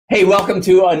Hey, welcome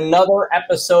to another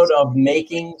episode of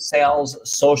Making Sales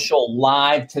Social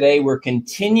Live. Today, we're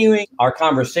continuing our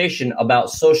conversation about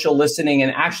social listening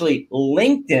and actually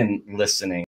LinkedIn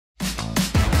listening.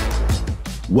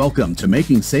 Welcome to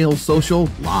Making Sales Social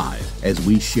Live, as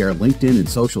we share LinkedIn and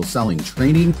social selling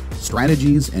training,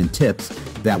 strategies, and tips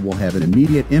that will have an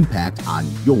immediate impact on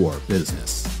your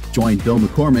business. Join Bill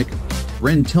McCormick,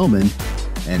 Bryn Tillman,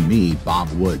 and me, Bob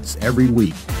Woods, every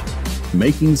week.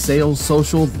 Making Sales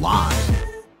Social Live.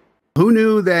 Who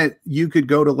knew that you could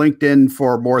go to LinkedIn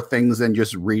for more things than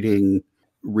just reading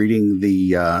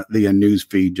the news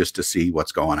feed just to see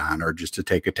what's going on, or just to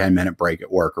take a 10-minute break at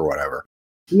work or whatever?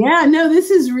 Yeah, no,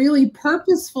 this is really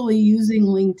purposefully using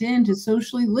LinkedIn to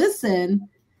socially listen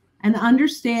and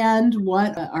understand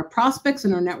what our prospects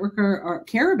and our network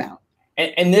care about.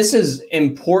 And this is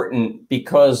important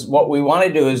because what we want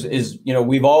to do is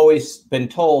we've always been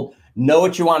told, know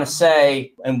what you want to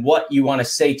say and what you want to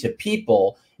say to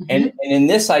people. Mm-hmm. And in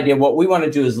this idea, what we want to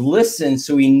do is listen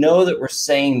so we know that we're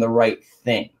saying the right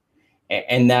thing.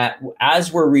 And that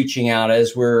as we're reaching out,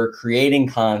 as we're creating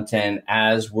content,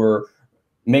 as we're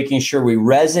making sure we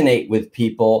resonate with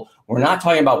people, we're not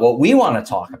talking about what we want to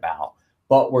talk about,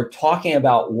 but we're talking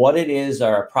about what it is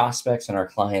our prospects and our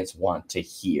clients want to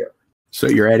hear. So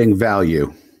you're adding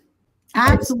value.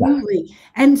 Absolutely.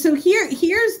 And so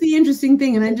here's the interesting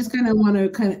thing, and I just want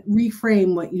to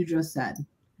reframe what you just said.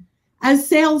 As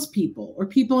salespeople or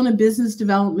people in a business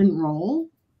development role,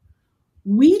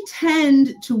 we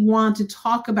tend to want to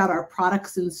talk about our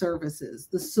products and services,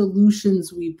 the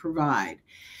solutions we provide.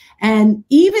 And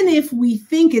even if we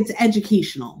think it's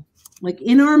educational, like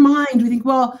in our mind, we think,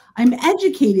 well, I'm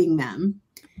educating them.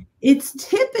 It's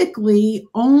typically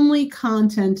only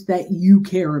content that you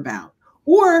care about,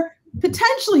 or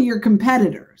potentially your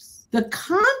competitors. The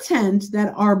content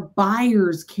that our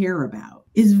buyers care about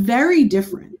is very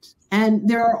different. And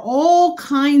there are all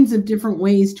kinds of different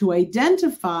ways to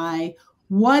identify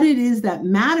what it is that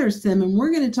matters to them. And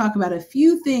we're going to talk about a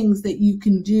few things that you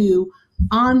can do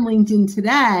on LinkedIn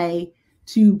today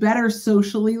to better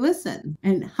socially listen.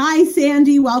 And hi,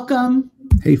 Sandy, welcome.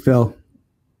 Hey, Phil.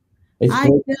 Hi,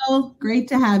 Bill. Great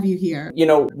to have you here. You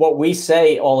know, what we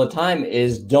say all the time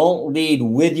is don't lead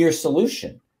with your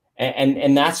solution.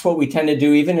 And that's what we tend to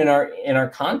do even in our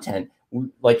content,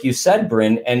 like you said,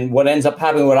 Bryn. And what ends up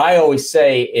happening, what I always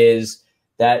say is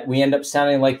that we end up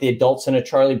sounding like the adults in a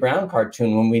Charlie Brown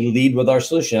cartoon when we lead with our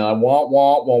solution. I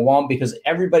want, because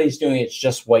everybody's doing it. It's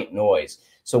just white noise.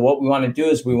 So what we want to do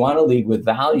is we want to lead with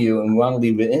value, and we want to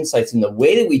lead with insights. And the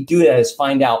way that we do that is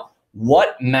find out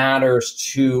what matters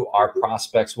to our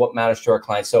prospects, what matters to our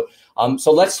clients. So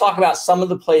let's talk about some of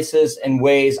the places and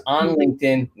ways on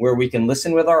LinkedIn where we can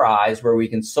listen with our eyes, where we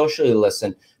can socially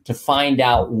listen to find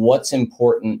out what's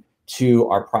important to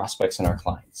our prospects and our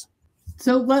clients.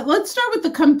 So let's start with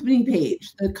the company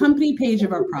page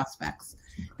of our prospects.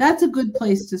 That's a good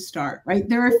place to start, right?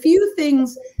 There are a few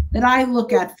things that I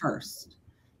look at first.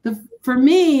 For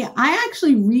me, I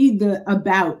actually read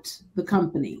about the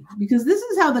company, because this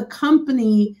is how the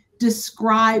company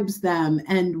describes them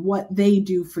and what they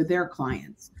do for their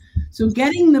clients. So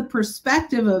getting the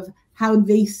perspective of how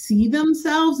they see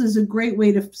themselves is a great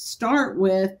way to start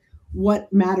with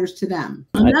what matters to them.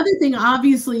 Another thing,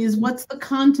 obviously, is what's the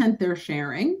content they're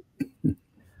sharing?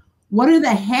 What are the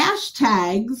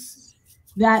hashtags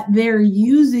that they're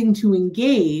using to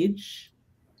engage?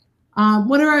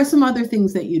 What are some other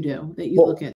things that you do, that you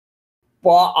look at?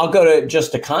 Well, I'll go to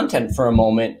just the content for a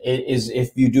moment. Is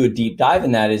if you do a deep dive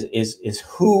in that, is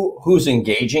who's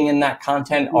engaging in that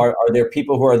content? Are there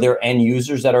people who are their end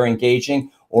users that are engaging,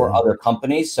 or other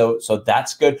companies? So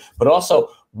that's good. But also,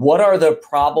 what are the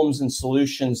problems and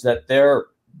solutions that they're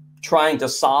trying to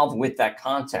solve with that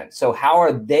content? So how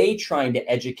are they trying to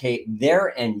educate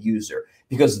their end user?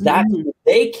 Because that's what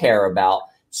they care about.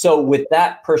 So with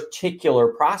that particular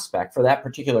prospect, for that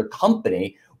particular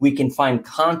company, we can find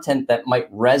content that might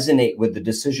resonate with the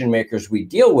decision makers we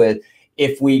deal with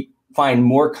if we find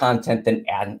more content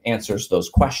that answers those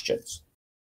questions.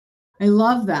 I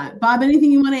love that. Bob,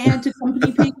 anything you want to add to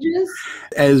company pages?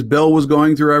 As Bill was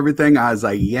going through everything, I was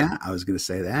like, yeah, I was going to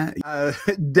say that.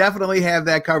 Definitely have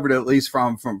that covered, at least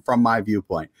from my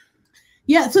viewpoint.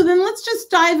 Yeah, so then let's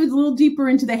just dive a little deeper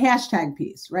into the hashtag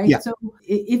piece, right? Yeah. So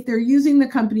if they're using the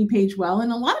company page well,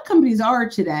 and a lot of companies are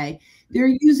today,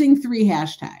 they're using 3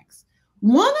 hashtags.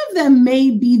 One of them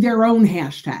may be their own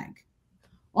hashtag.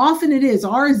 Often it is.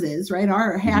 Ours is, right?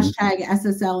 Our hashtag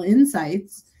SSL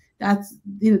Insights.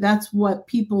 That's what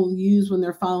people use when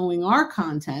they're following our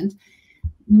content.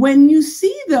 When you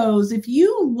see those, if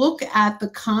you look at the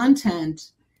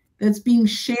content that's being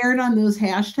shared on those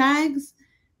hashtags,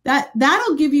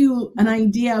 that'll give you an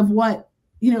idea of what,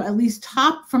 at least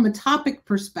from a topic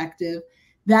perspective,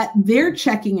 that they're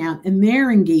checking out and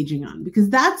they're engaging on, because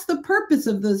that's the purpose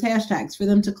of those hashtags, for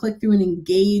them to click through and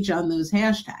engage on those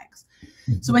hashtags.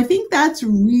 So I think that's a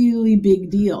really big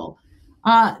deal.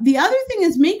 The other thing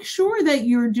is, make sure that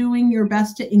you're doing your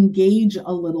best to engage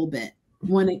a little bit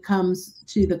when it comes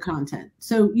to the content.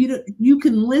 So you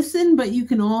can listen, but you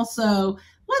can also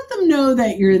let them know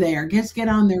that you're there. Just get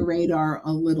on their radar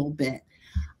a little bit.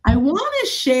 I want to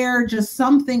share just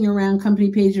something around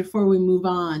company page before we move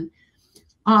on.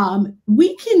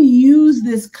 We can use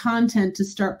this content to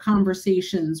start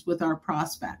conversations with our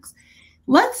prospects.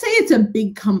 Let's say it's a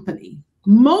big company.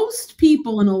 Most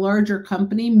people in a larger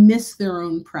company miss their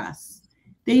own press.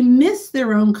 They miss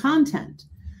their own content.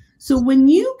 So when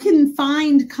you can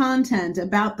find content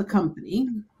about the company,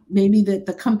 maybe that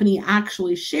the company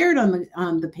actually shared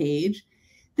on the page,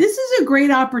 this is a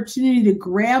great opportunity to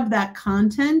grab that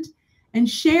content and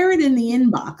share it in the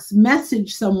inbox,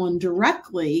 message someone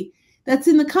directly that's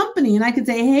in the company. And I could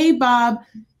say, hey, Bob,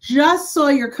 just saw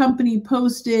your company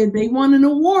posted, they won an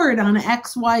award on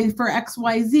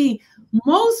XYZ.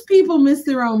 Most people miss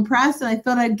their own press, and I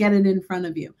thought I'd get it in front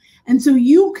of you. And so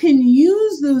you can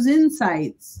use those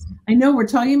insights. I know we're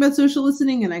talking about social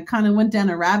listening, and I kind of went down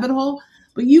a rabbit hole,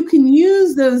 but you can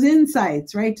use those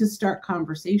insights, right, to start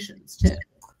conversations too.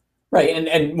 Right.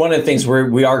 And one of the things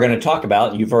we are going to talk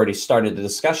about, you've already started the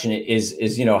discussion, is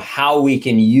how we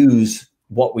can use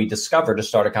what we discover to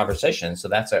start a conversation. So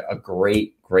that's a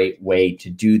great way to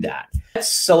do that.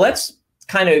 So let's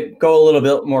kind of go a little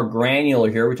bit more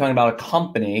granular here. We're talking about a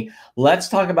company. Let's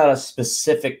talk about a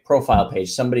specific profile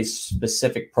page, somebody's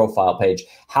specific profile page.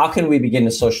 How can we begin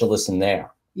to social listen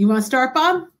there? You want to start,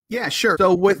 Bob? Yeah, sure.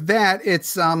 So with that,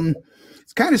 it's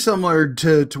kind of similar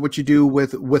to what you do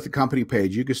with the company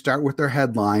page. You can start with their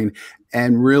headline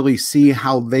and really see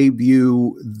how they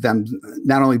view them,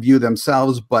 not only view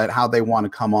themselves, but how they want to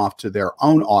come off to their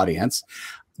own audience.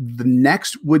 The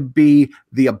next would be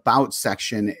the about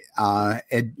section,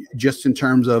 just in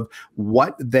terms of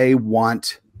what they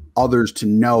want others to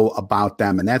know about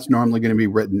them. And that's normally going to be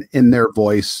written in their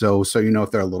voice. So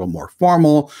if they're a little more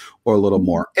formal or a little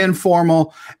more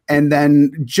informal, and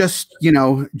then just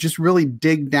really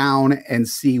dig down and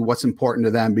see what's important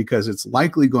to them, because it's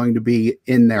likely going to be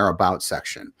in their about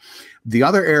section. The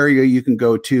other area you can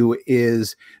go to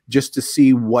is just to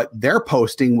see what they're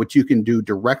posting, which you can do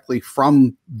directly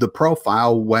from the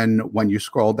profile when you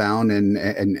scroll down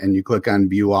and you click on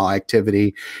view all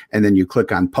activity, and then you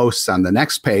click on posts on the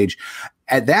next page.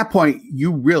 At that point,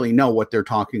 you really know what they're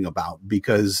talking about,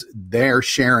 because they're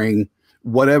sharing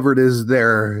whatever it is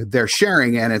they're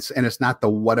sharing, and it's not the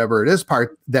whatever it is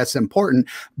part that's important,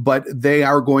 but they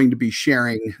are going to be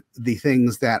sharing the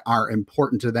things that are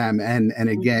important to them. And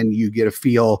again, you get a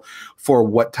feel for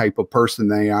what type of person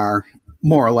they are,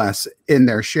 more or less, in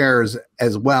their shares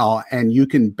as well. And you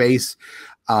can base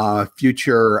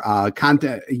future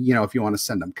content, if you want to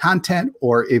send them content,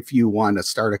 or if you want to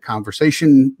start a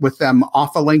conversation with them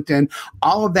off of LinkedIn,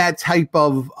 all of that type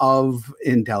of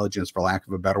intelligence, for lack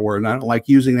of a better word. And I don't like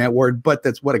using that word, but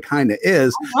that's what it kind of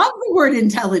is. I love the word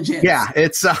intelligence. Yeah,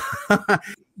 it's the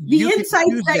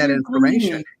insights that you're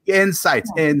gleaning.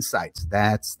 Insights.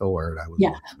 That's the word I was.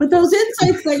 Yeah, but those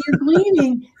insights that you're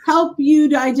gleaning help you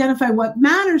to identify what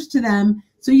matters to them,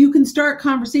 so you can start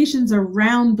conversations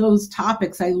around those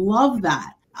topics. I love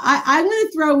that. I'm going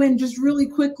to throw in just really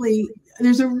quickly,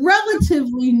 there's a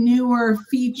relatively newer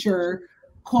feature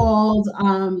called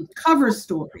Cover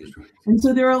Story. And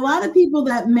so there are a lot of people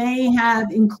that may have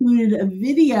included a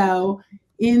video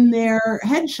in their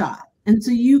headshot. And so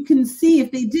you can see,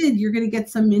 if they did, you're going to get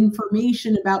some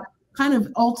information about kind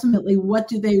of ultimately what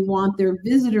do they want their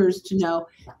visitors to know.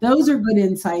 Those are good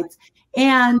insights.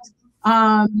 And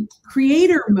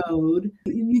creator mode,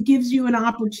 it gives you an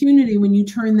opportunity when you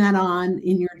turn that on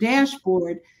in your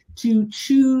dashboard to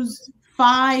choose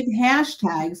 5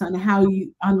 hashtags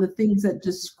on the things that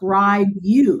describe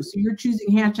you. So you're choosing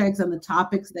hashtags on the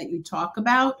topics that you talk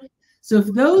about. So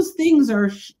if those things are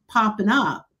popping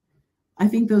up, I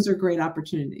think those are great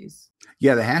opportunities.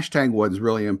 Yeah, the hashtag one's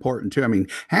really important too. I mean,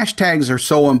 hashtags are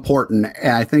so important,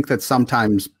 and I think that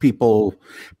sometimes people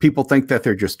think that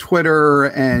they're just Twitter,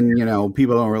 and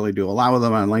people don't really do a lot with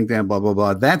them on LinkedIn. Blah blah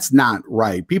blah. That's not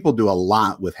right. People do a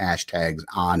lot with hashtags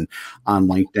on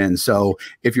LinkedIn. So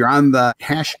if you're on the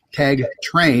hashtag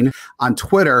train on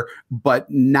Twitter but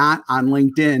not on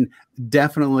LinkedIn,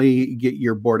 definitely get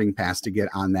your boarding pass to get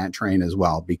on that train as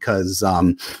well, because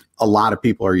a lot of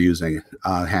people are using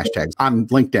hashtags on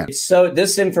LinkedIn. So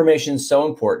this information is so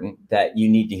important that you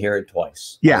need to hear it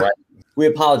twice. Yeah. Right? We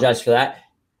apologize for that.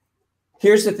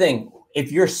 Here's the thing.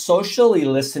 If you're socially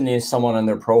listening to someone on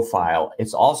their profile,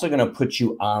 it's also going to put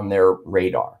you on their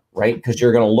radar, right? Because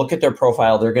you're going to look at their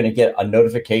profile. They're going to get a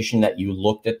notification that you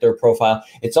looked at their profile.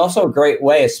 It's also a great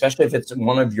way, especially if it's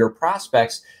one of your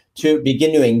prospects, to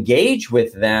begin to engage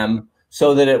with them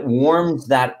so that it warms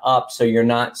that up. So you're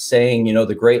not saying, you know,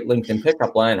 the great LinkedIn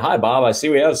pickup line, "Hi, Bob, I see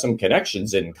we have some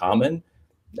connections in common."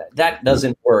 That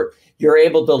doesn't work. You're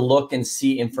able to look and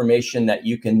see information that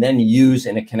you can then use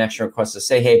in a connection request to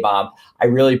say, "Hey, Bob, I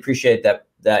really appreciate that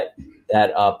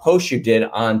post you did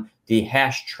on the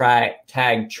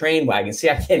hashtag train wagon." See,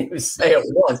 I can't even say it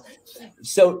once.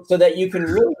 So that you can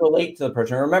really relate to the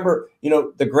person. Remember, you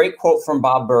know, the great quote from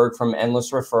Bob Berg from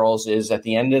Endless Referrals is, at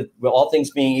the end of all things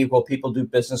being equal, people do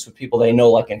business with people they know,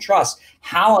 like, and trust.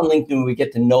 How on LinkedIn do we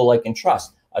get to know, like, and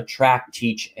trust? Attract,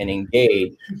 teach, and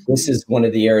engage. This is one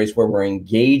of the areas where we're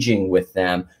engaging with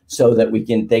them so that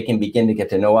they can begin to get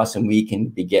to know us, and we can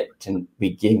begin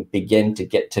to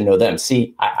get to know them.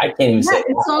 See, I can't even say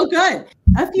it's all good.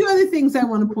 A few other things I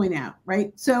want to point out,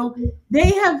 right? So they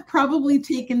have probably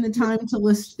taken the time to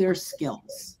list their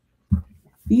skills.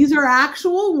 These are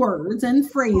actual words and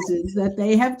phrases that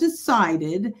they have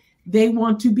decided they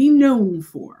want to be known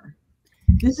for.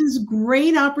 This is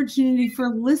great opportunity for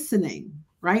listening,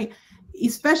 right?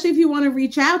 Especially if you want to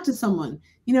reach out to someone.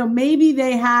 You know, maybe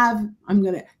they have,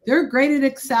 they're great at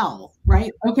Excel,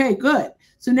 right? Okay, good.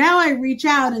 So now I reach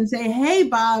out and say, "Hey,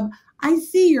 Bob, I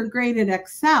see you're great at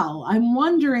Excel. I'm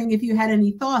wondering if you had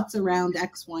any thoughts around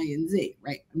X, Y, and Z,"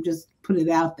 right? I'm just put it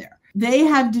out there. They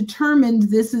have determined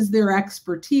this is their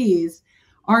expertise.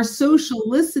 Our social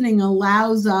listening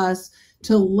allows us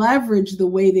to leverage the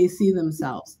way they see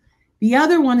themselves. The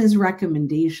other one is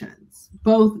recommendations,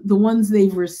 both the ones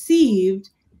they've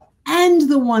received and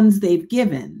the ones they've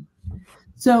given.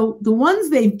 So the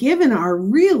ones they've given are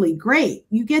really great.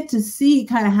 You get to see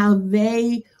kind of how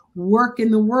they work in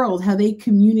the world, how they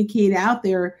communicate out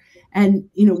there, and,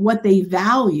 you know, what they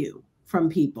value from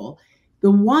people. The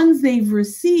ones they've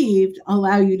received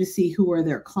allow you to see who are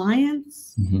their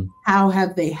clients, how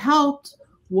have they helped,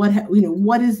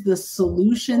 what is the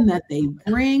solution that they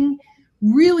bring.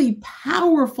 Really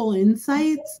powerful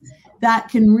insights that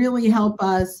can really help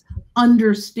us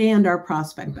understand our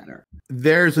prospect better.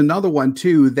 There's another one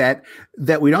too that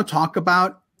we don't talk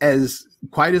about as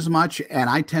quite as much,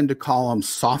 and I tend to call them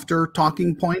softer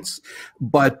talking points,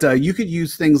 but you could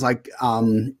use things like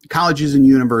colleges and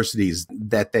universities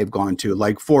that they've gone to.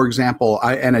 Like, for example,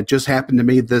 and it just happened to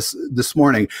me this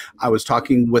morning, I was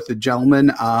talking with a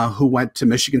gentleman who went to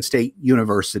Michigan State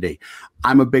University.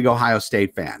 I'm a big Ohio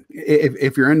State fan.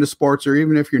 If you're into sports, or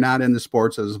even if you're not into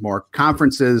sports, there's more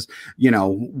conferences, you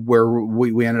know, where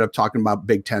we ended up talking about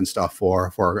Big Ten stuff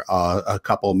for a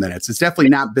couple of minutes. It's definitely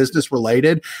not business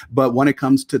related, but when it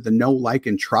comes to the know, like,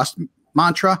 and trust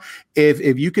mantra,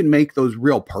 if you can make those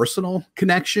real personal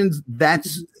connections,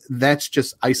 that's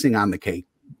just icing on the cake,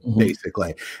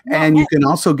 basically. And you can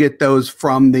also get those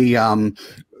from the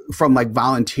from like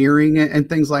volunteering and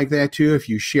things like that too. If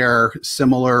you share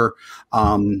similar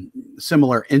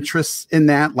interests in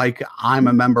that, like I'm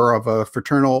a member of a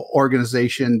fraternal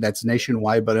organization that's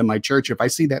nationwide, but in my church, if I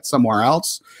see that somewhere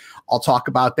else, I'll talk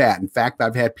about that. In fact,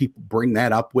 I've had people bring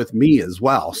that up with me as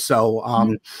well.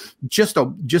 So just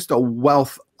a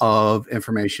wealth of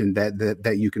information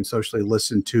that you can socially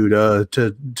listen to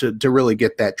really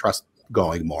get that trust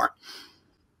going more.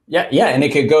 Yeah, and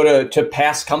it could go to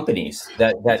past companies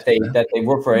that they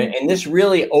work for, and this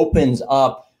really opens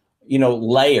up, you know,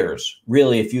 layers.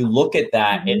 Really, if you look at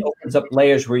that, it opens up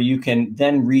layers where you can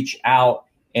then reach out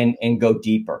and go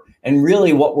deeper. And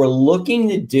really, what we're looking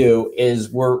to do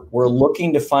is we're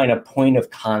looking to find a point of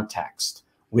context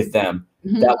with them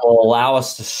that will allow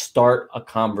us to start a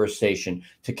conversation,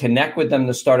 to connect with them,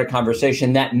 to start a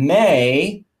conversation that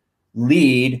may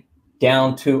lead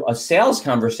down to a sales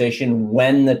conversation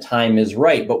when the time is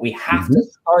right. But we have to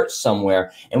start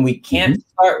somewhere, and we can't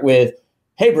start with,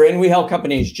 "Hey, Bryn, we help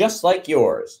companies just like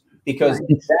yours," because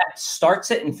that starts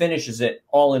it and finishes it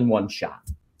all in one shot.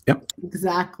 Yep.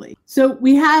 Exactly. So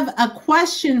we have a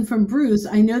question from Bruce.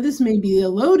 I know this may be a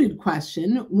loaded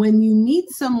question. When you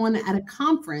meet someone at a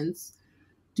conference,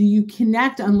 do you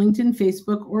connect on LinkedIn,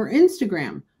 Facebook, or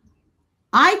Instagram?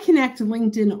 I connect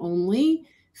LinkedIn only.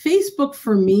 Facebook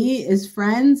for me is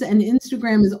friends, and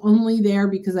Instagram is only there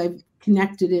because I've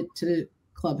connected it to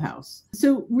Clubhouse.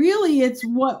 So really it's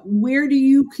where do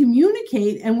you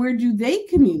communicate and where do they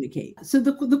communicate? So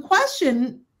the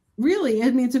question really, I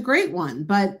mean, it's a great one,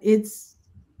 but it's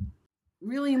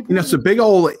Really important. You know, it's a big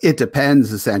old, it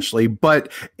depends essentially,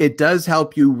 but it does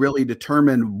help you really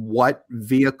determine what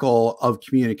vehicle of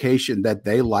communication that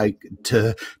they like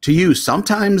to use.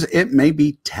 Sometimes it may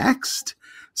be text.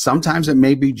 Sometimes it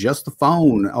may be just the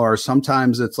phone, or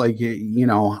sometimes it's like, you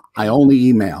know, I only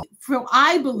email. So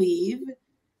I believe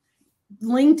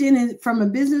LinkedIn, from a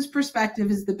business perspective,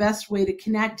 is the best way to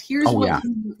connect. Here's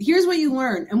what you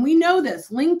learn. And we know this.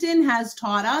 LinkedIn has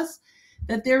taught us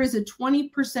that there is a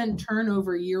 20%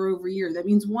 turnover year over year. That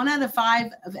means 1 out of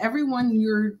 5 of everyone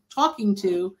you're talking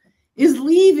to is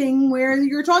leaving where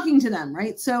you're talking to them,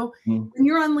 right? So when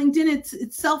you're on LinkedIn,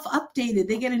 it's self-updated.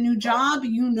 They get a new job,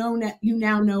 you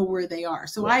now know where they are.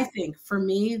 So I think for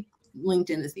me,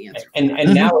 LinkedIn is the answer. And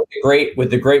now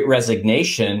with the great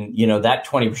resignation, you know, that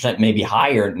 20% may be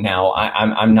higher now.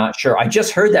 I'm not sure. I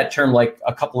just heard that term like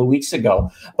a couple of weeks ago.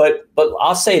 But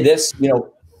I'll say this, you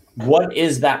know, what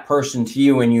is that person to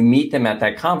you when you meet them at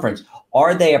that conference?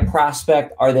 Are they a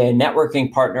prospect? Are they a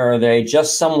networking partner? Are they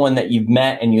just someone that you've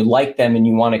met and you like them and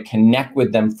you want to connect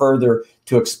with them further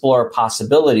to explore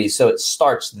possibilities? So it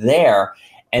starts there,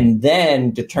 and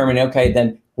then determine, okay,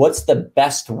 then what's the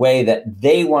best way that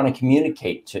they want to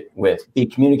be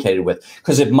communicated with?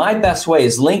 Because if my best way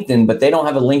is LinkedIn, but they don't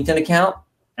have a LinkedIn account,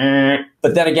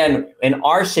 but then again, in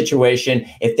our situation,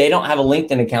 if they don't have a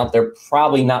LinkedIn account, they're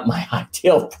probably not my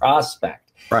ideal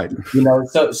prospect. Right. You know,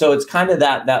 so it's kind of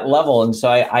that level. And so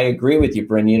I agree with you,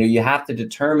 Bryn. You know, you have to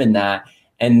determine that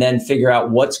and then figure out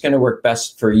what's going to work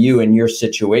best for you in your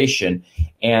situation.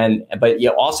 But you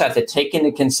also have to take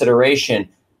into consideration,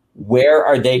 where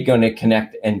are they going to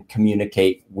connect and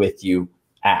communicate with you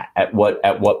at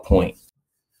what point?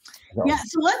 Yeah.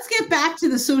 So let's get back to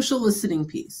the social listening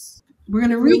piece. We're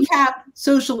going to recap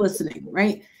social listening,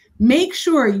 right? Make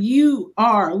sure you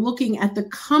are looking at the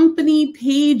company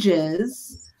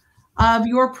pages of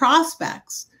your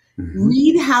prospects.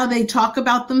 Read how they talk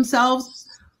about themselves.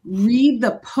 Read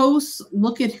the posts.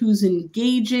 Look at who's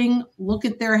engaging. Look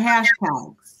at their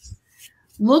hashtags.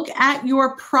 Look at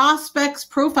your prospects'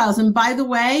 profiles. And by the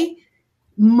way,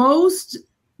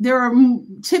 there are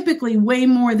typically way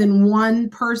more than one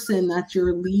person that's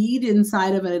your lead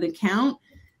inside of an account.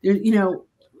 There, you know,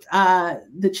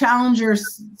 the Challenger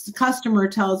customer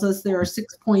tells us there are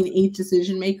 6.8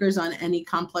 decision makers on any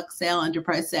complex sale,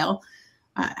 enterprise sale.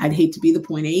 I'd hate to be the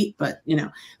 0.8, but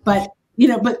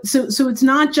so it's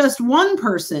not just one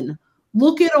person.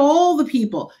 Look at all the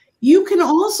people. You can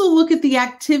also look at the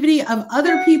activity of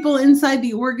other people inside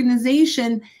the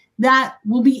organization that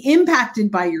will be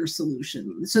impacted by your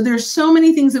solution. So there's so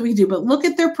many things that we do, but look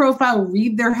at their profile,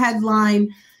 read their headline,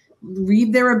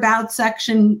 read their about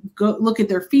section, go look at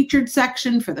their featured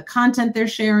section for the content they're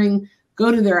sharing,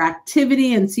 go to their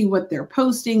activity and see what they're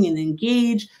posting and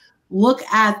engage. Look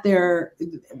at their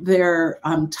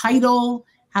title,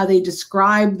 how they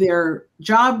describe their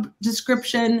job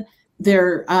description,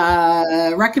 their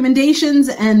recommendations,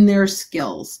 and their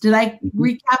skills. Did I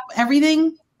recap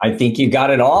everything? I think you got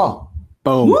it all.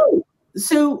 Boom. Woo!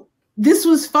 So this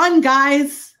was fun,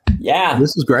 guys. Yeah.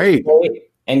 This is great.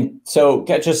 And so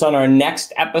catch us on our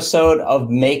next episode of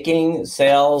Making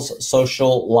Sales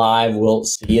Social Live. We'll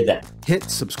see you then. Hit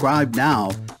subscribe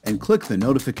now and click the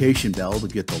notification bell to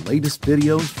get the latest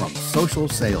videos from Social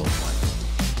Sales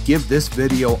Life. Give this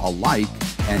video a like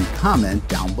and comment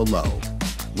down below.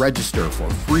 Register for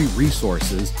free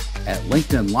resources at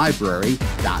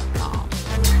linkedinlibrary.com.